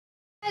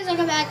Guys,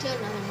 welcome back to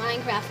another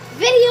Minecraft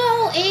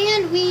video,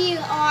 and we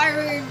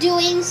are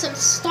doing some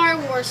Star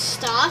Wars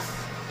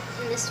stuff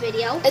in this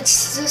video.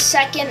 It's the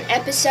second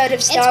episode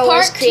of Star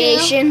Wars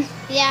Creation. 2.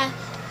 Yeah,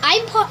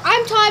 I'm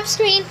top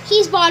screen,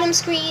 he's bottom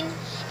screen,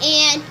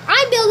 and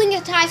I'm building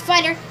a TIE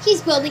fighter,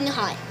 he's building a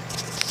hut.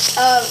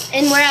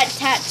 And we're at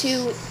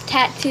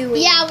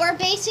Tatooine. Yeah, we're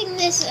basing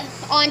this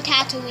on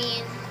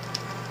Tatooine.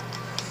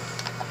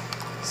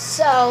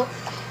 So,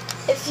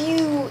 if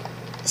you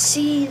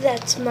see,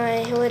 that's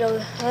my little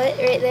hut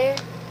right there.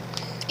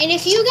 And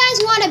if you guys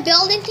want a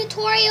building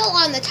tutorial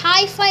on the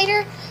TIE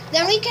fighter,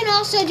 then we can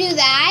also do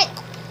that.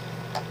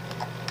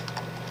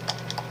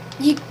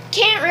 You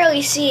can't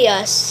really see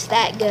us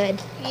that good.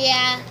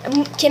 Yeah.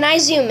 Can I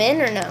zoom in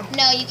or no?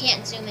 No, you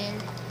can't zoom in.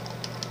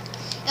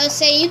 It'll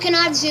say you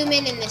cannot zoom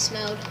in this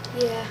mode.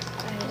 Yeah.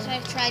 So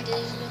I've tried to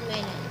zoom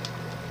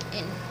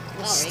in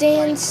while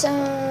Stand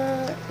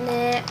recording.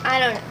 Nah, I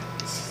don't know.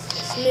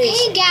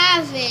 Hey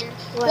Gavin,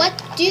 what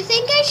do you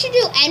think I should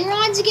do? End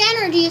rods again,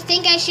 or do you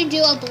think I should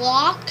do a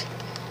block?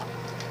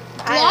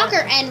 Block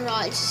or end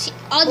rods?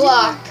 I'll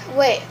block. do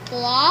Wait.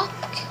 Block.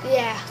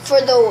 Yeah, for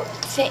the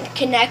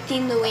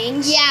connecting the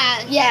wings.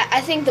 Yeah. Yeah,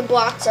 I think the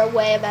blocks are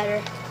way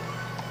better.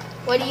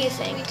 What do you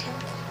think?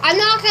 I'm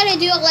not gonna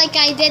do it like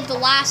I did the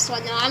last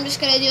one though. I'm just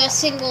gonna do a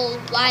single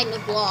line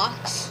of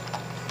blocks.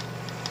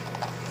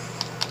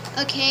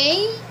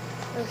 Okay.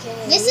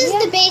 Okay. This is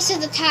the base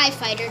of the TIE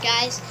fighter,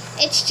 guys.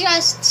 It's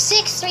just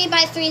 6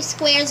 3x3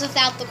 squares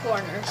without the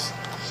corners.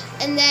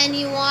 And then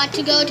you want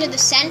to go to the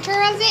center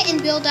of it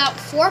and build out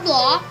 4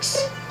 blocks.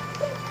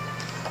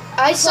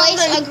 I saw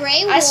a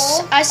gray wool.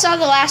 I saw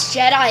The Last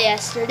Jedi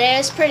yesterday.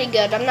 It's pretty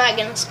good. I'm not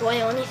going to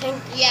spoil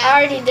anything. Yeah. I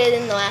already did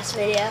in the last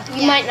video.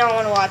 You might not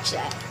want to watch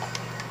that.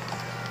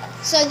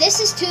 So this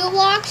is 2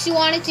 blocks. You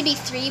want it to be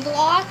 3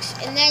 blocks.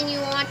 And then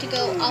you want to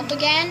go up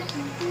again.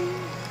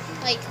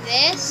 Like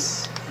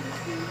this.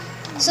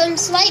 Some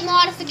slight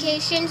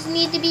modifications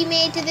need to be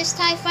made to this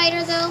TIE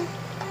fighter, though.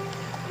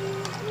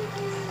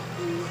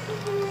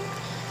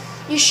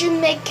 You should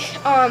make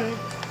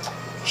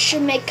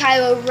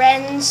Kylo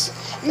Ren's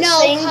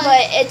thing,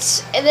 but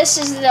this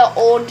is the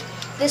old.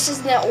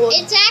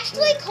 It's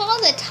actually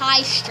called a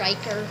TIE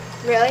Striker.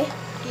 Really?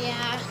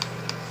 Yeah.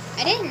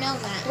 I didn't know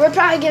that. We're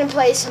probably gonna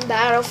play some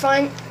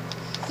Battlefront.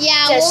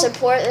 Yeah. To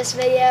support this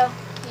video.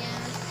 Yeah.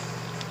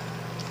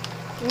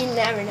 You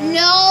never know.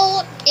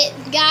 No,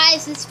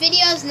 guys, this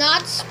video is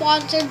not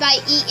sponsored by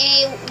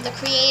EA, the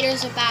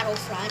creators of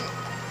Battlefront.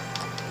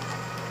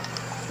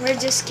 We're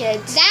just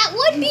kids. That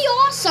would be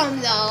awesome,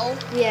 though.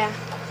 Yeah,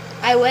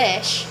 I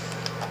wish.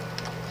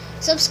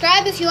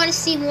 Subscribe if you want to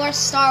see more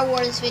Star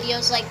Wars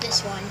videos like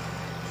this one.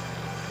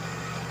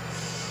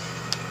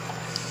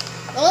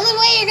 The only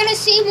way you're going to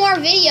see more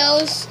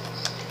videos,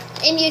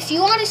 and if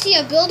you want to see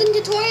a building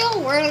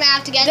tutorial, we're going to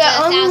have to get to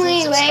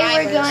 1,000 subscribers. The only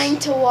way we're going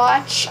to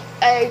watch,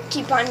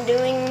 keep on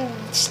doing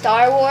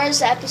Star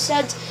Wars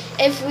episodes,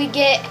 if we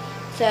get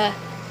the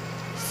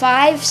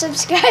 5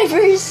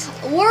 subscribers.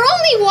 We're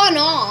only 1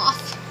 off.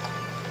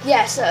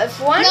 Yeah, so if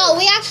one... No,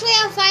 we actually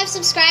have 5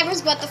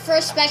 subscribers, but the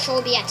first special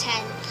will be at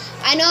 10.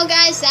 I know,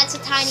 guys, that's a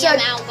tiny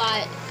amount,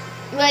 but...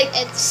 Like,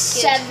 it's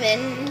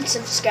 7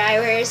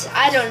 subscribers.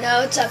 I don't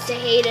know, it's up to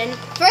Hayden.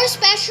 First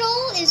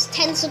special is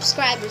 10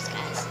 subscribers,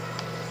 guys.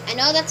 I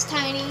know that's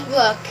tiny.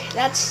 Look,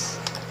 that's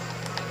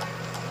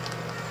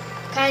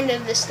kind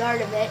of the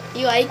start of it.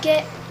 You like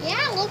it?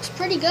 Yeah, it looks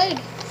pretty good.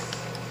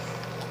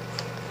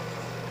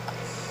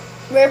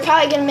 We're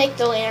probably going to make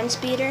the land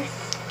speeder.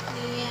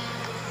 Yeah.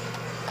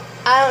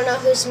 I don't know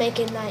who's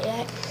making that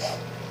yet.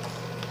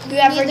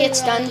 Whoever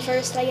gets done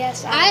first, I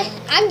guess.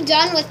 I'm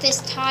done with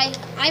this TIE.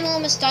 I'm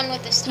almost done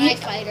with this TIE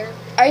fighter.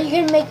 Are you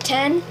going to make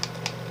 10?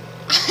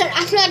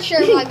 I'm not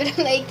sure if I'm going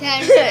to make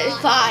 10 or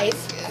not. 5.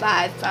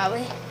 5,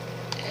 probably.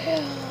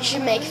 You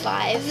should make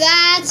 5.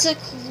 That's a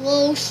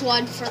close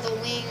one for the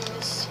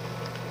wings.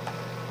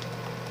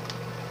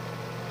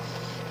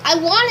 I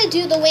want to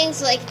do the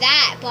wings like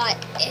that, but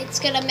it's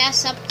going to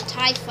mess up the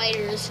TIE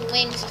fighter's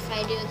wings if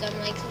I do them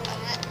like that.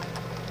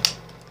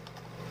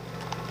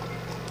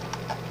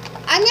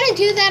 I'm going to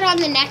do that on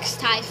the next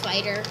TIE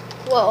fighter.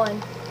 What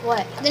one?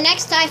 What? The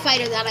next TIE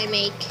fighter that I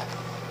make.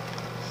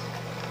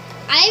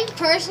 I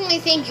personally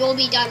think you'll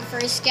be done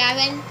first,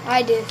 Gavin.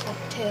 I do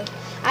too.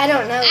 I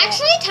don't know.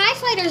 Actually, TIE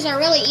fighters are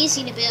really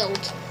easy to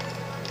build.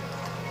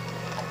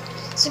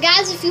 So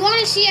guys, if you want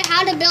to see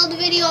how to build a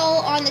video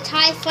on the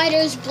TIE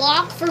fighters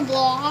block for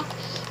block,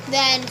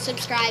 then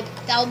subscribe.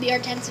 That will be our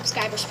 10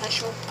 subscriber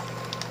special.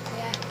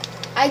 Yeah.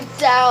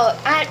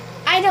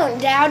 I don't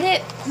doubt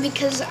it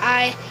because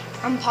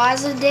I'm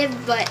positive,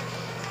 but...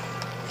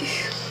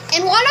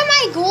 And one of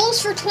my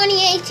goals for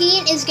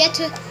 2018 is get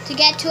to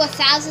get to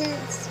 1,000,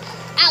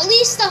 at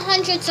least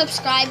 100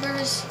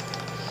 subscribers.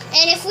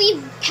 And if we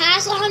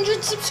pass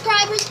 100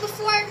 subscribers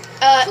before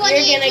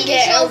 2018 you're gonna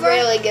get is over, a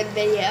really good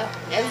video.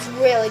 It's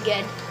really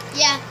good.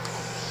 Yeah.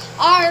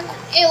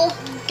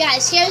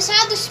 Guys, here's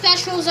how the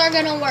specials are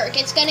gonna work.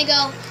 It's gonna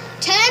go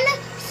 10,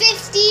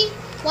 50,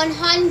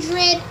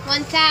 100,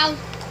 1,000,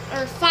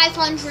 or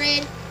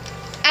 500.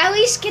 At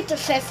least get to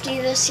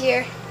 50 this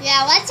year.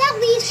 Yeah, let's at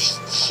least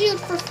shoot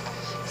for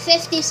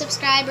 50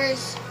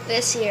 subscribers.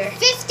 This year.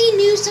 50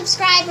 new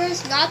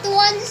subscribers, not the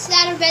ones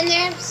that have been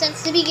there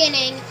since the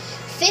beginning.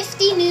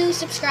 50 new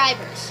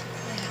subscribers.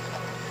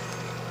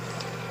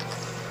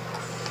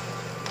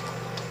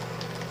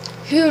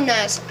 Who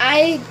knows?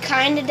 I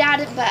kind of doubt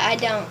it, but I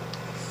don't.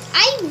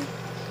 I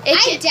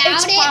doubt it's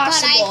it,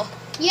 possible.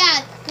 but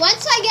yeah,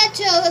 once I get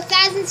to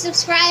 1,000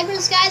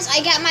 subscribers, guys,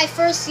 I get my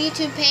first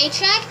YouTube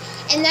paycheck,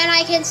 and then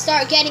I can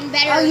start getting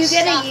better. Oh, you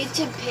get stuff. a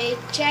YouTube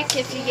paycheck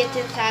if you get to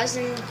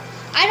 1,000.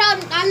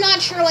 I'm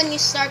not sure when you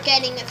start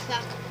getting your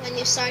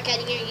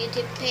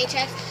YouTube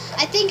paycheck.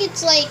 I think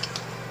it's like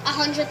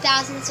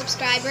 100,000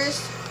 subscribers.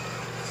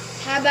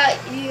 How about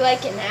you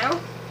like it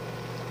now?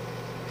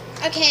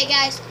 Okay,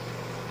 guys.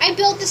 I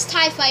built this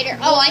TIE fighter.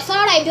 Oh, I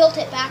thought I built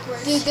it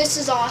backwards. Dude, this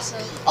is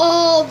awesome.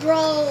 Oh,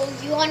 bro.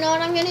 You want to know what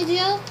I'm going to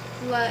do?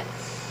 What?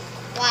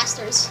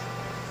 Blasters.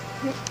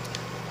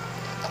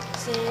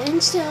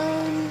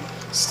 Sandstone.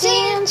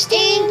 Stand.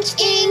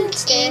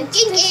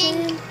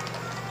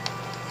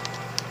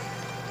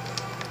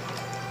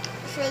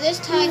 For this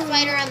TIE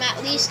fighter, I'm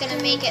at least going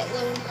to make it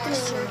look more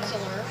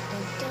circular.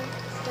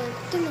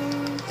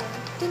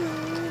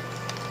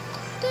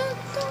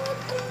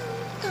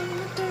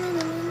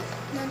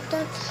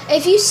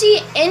 If you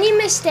see any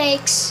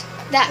mistakes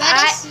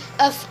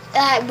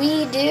that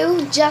we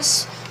do,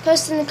 just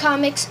post in the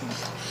comment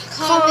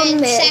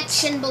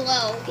section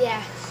below.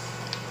 Yeah.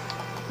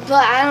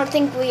 But I don't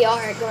think we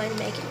are going to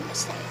make any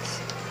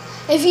mistakes.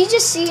 If you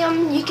just see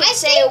them, you can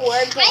say a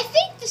word. But I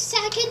think the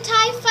second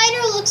TIE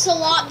fighter looks a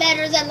lot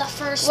better than the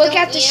first. Look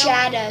at the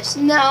shadows.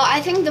 No,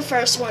 I think the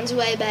first one's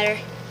way better.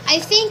 I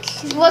think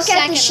look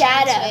at the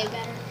shadow. Way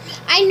better.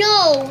 I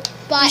know,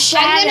 but the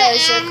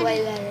shadows look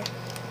way better.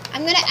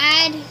 I'm gonna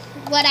add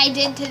what I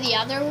did to the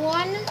other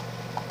one.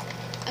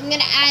 I'm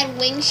gonna add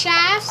wing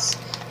shafts,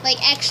 like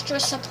extra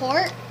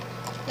support.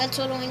 That's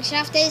what a wing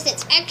shaft is.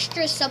 It's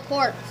extra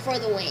support for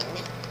the wing,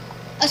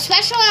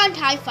 especially on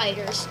TIE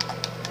fighters.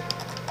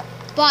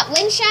 But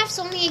wing shafts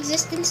only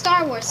exist in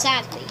Star Wars,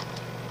 sadly.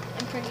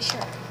 I'm pretty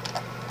sure.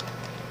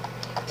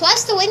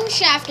 Plus, the wing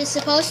shaft is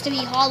supposed to be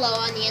hollow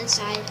on the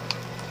inside.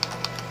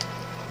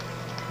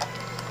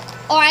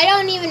 Or I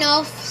don't even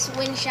know if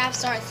wing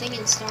shafts are a thing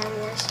in Star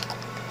Wars.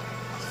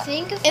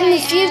 In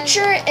the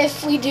future,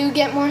 if we do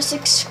get more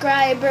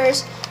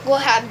subscribers, we'll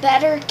have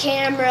better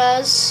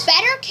cameras.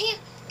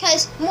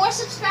 Because more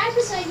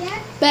subscribers I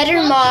get.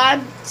 Better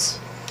mods.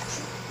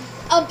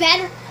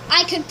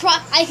 I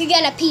could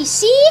get a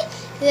PC.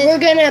 We're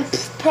gonna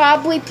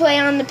probably play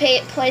on the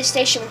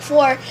PlayStation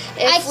 4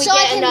 if we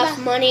get enough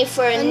money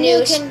for a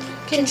new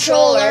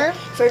controller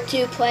for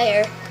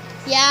 2-player.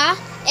 Yeah,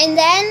 and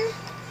then.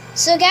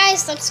 So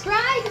guys,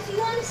 subscribe if you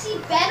want to see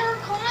better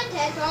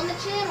content on the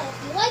channel.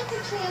 If you like the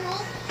channel,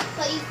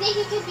 but you think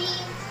it could be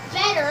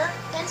better,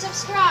 then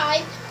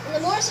subscribe. And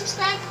the more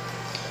subscribe...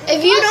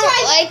 If you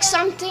don't like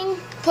something,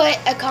 put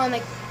a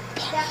comment.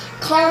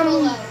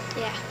 Below.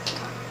 Yeah.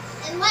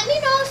 And let me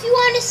know if you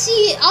want to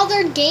see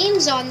other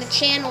games on the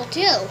channel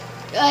too.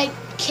 Like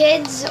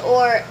kids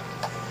or...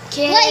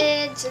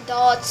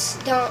 adults,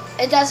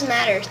 it doesn't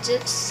matter.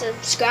 Just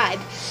subscribe.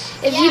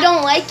 If you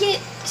don't like it,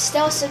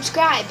 still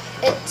subscribe.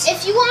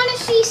 If you want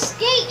to see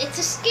Skate, it's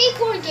a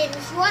skateboard game.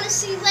 If you want to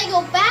see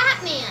Lego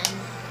Batman.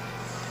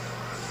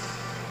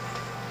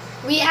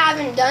 We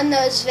haven't done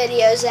those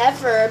videos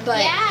ever, but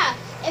yeah.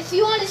 If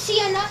you want to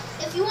see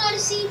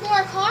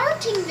more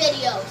karting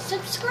videos,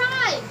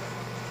 subscribe.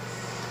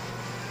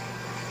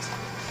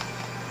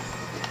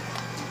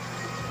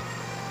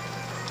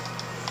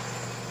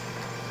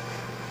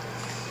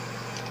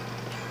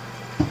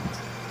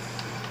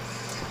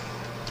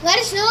 Let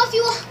us know if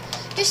you want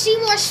to see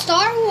more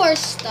Star Wars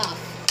stuff.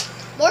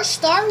 More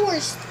Star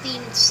Wars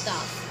themed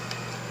stuff.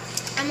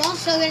 I'm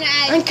also going to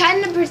add... I'm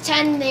kind of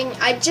pretending.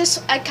 I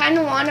kind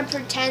of want to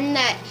pretend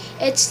that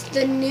it's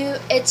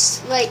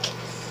it's like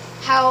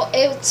how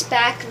it's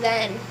back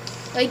then.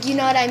 Like, you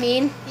know what I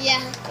mean?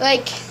 Yeah.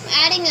 Like... I'm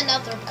adding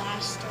another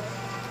blaster.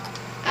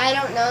 I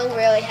don't know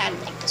really how to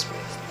make this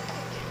work.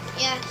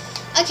 Yeah.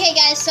 Okay,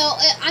 guys, so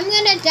I'm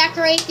going to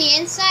decorate the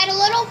inside a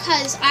little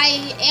because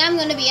I am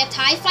going to be a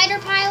TIE fighter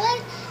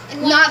pilot.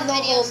 Not the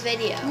whole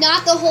video.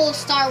 Not the whole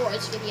Star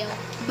Wars video.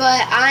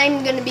 But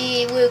I'm going to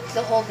be Luke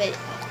the whole video.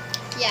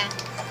 Yeah.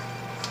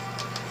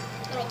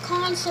 Little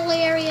console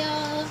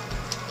area.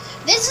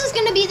 This is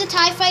going to be the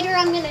TIE fighter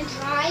I'm going to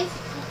drive.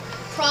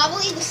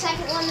 Probably the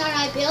second one that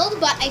I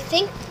build, but I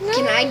think... No.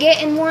 Can I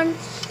get in one?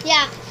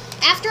 Yeah.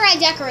 After I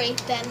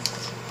decorate them.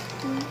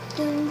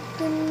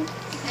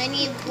 I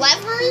need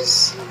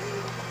levers.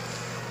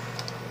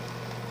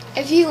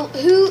 If you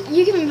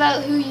can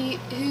vote who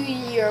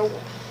you're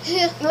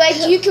like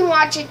you can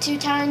watch it 2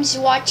 times.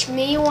 You watch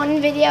me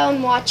one video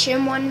and watch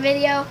him one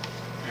video.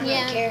 I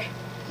don't care.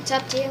 It's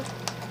up to you.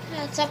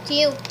 Yeah, it's up to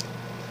you.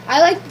 I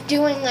like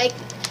doing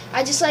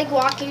I just like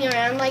walking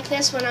around like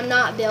this when I'm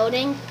not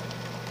building.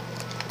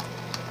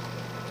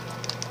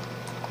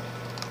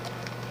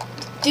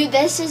 Dude,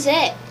 this is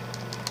it.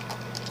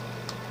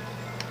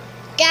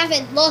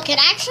 Gavin, look, it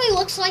actually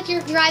looks like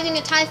you're driving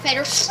a TIE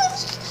fighter.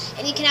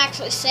 And you can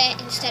actually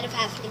sit instead of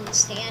having to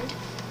stand.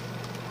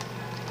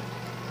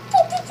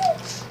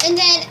 And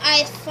then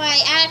I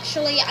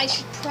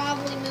should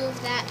probably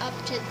move that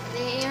up to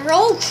there.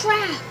 Oh,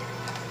 crap.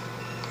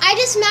 I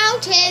just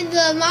mounted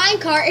the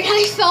minecart and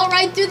I fell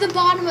right through the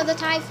bottom of the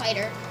TIE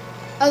fighter.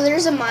 Oh,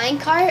 there's a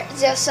minecart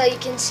just so you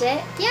can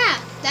sit? Yeah,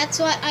 that's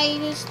what I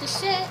used to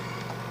sit.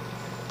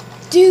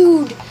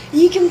 Dude,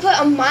 you can put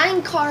a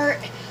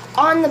minecart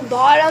on the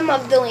bottom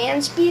of the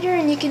land speeder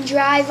and you can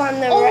drive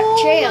on the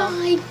trail. Oh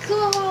my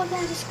god,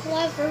 that is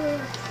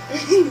clever.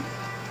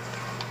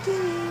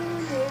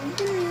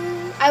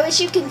 I wish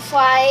you could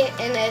fly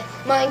in a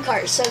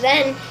minecart, so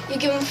then you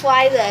can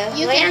fly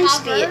the land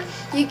speed.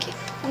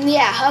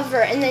 Yeah,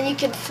 hover, and then you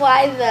could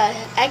fly the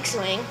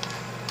X-Wing.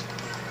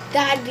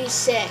 That'd be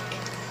sick.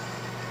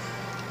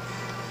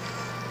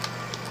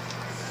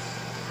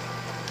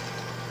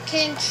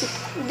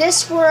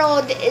 This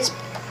world is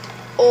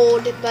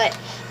old, but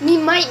we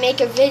might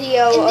make a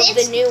video of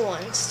the new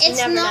ones. You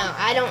never know.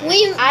 I don't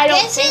think so.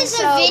 This is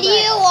a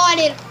video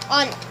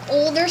on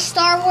older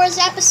Star Wars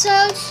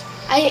episodes.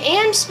 I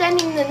am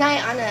spending the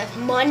night on a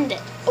Monday.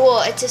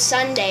 Well, it's a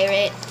Sunday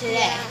right today.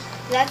 Yeah.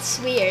 That's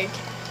weird.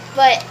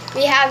 But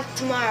we have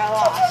tomorrow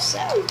off, so.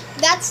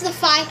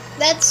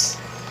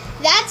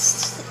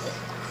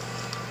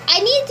 I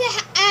need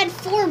to add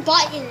 4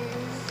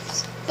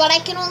 buttons, but I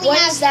can only have 3.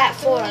 What is that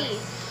for?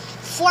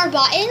 4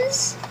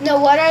 buttons?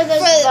 No, what are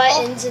those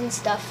buttons and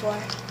stuff for?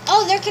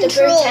 Oh, they're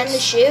controls. To pretend to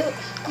shoot?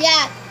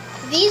 Yeah.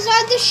 These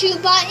are the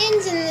shoot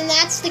buttons, and then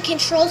that's the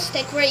control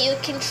stick where you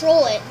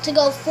control it to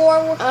go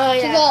forward,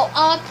 to go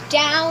up,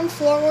 down,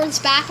 forwards,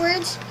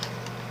 backwards.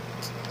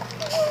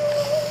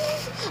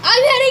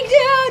 I'm heading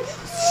down.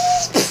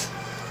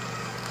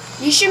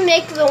 You should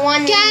make the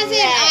one. Gavin,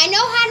 I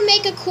know how to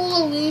make a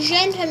cool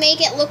illusion to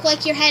make it look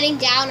like you're heading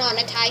down on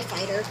a TIE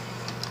fighter.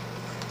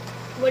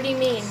 What do you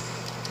mean?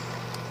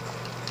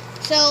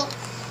 So,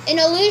 an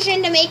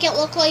illusion to make it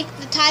look like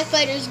the TIE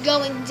fighter's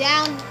going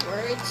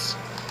downwards.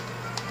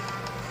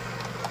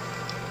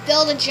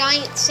 Build a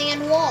giant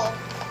sand wall.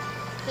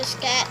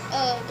 Just get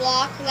a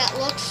block that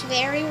looks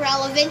very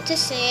relevant to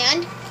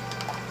sand.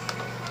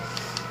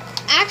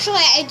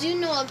 Actually, I do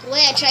know a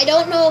glitch. I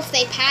don't know if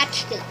they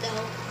patched it,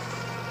 though.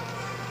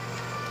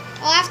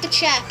 I'll have to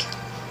check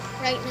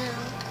right now.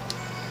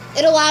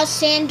 It allows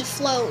sand to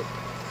float.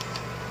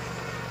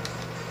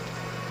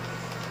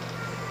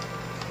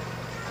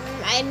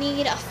 I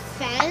need a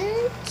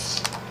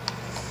fence.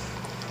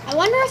 I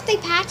wonder if they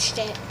patched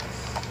it.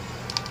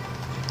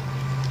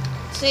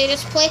 So you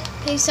just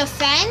place a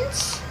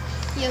fence.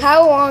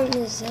 How long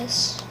is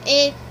this?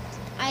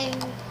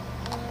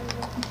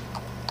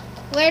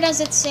 Where does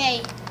it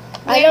say?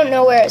 I don't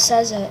know where it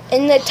says it.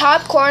 In the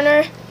top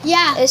corner,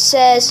 yeah, it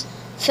says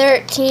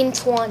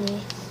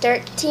 13:20.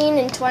 13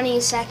 and 20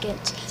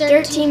 seconds.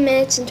 13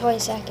 minutes and 20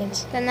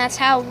 seconds. Then that's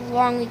how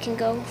long we can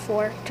go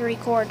for to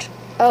record.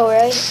 Oh,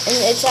 really? And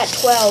it's at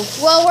 12.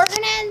 Well, we're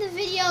going to end the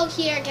video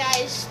here,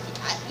 guys.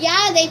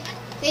 Yeah, they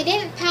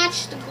didn't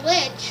patch the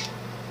glitch.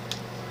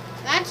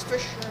 That's for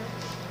sure.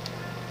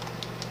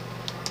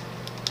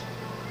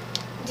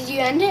 Did you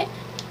end it?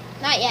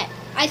 Not yet.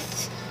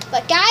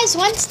 But guys,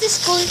 once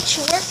this glitch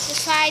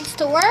decides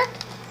to work,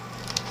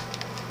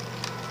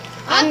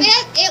 I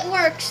bet it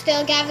works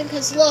still, Gavin,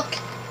 because look,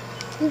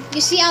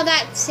 you see how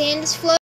that sand is floating?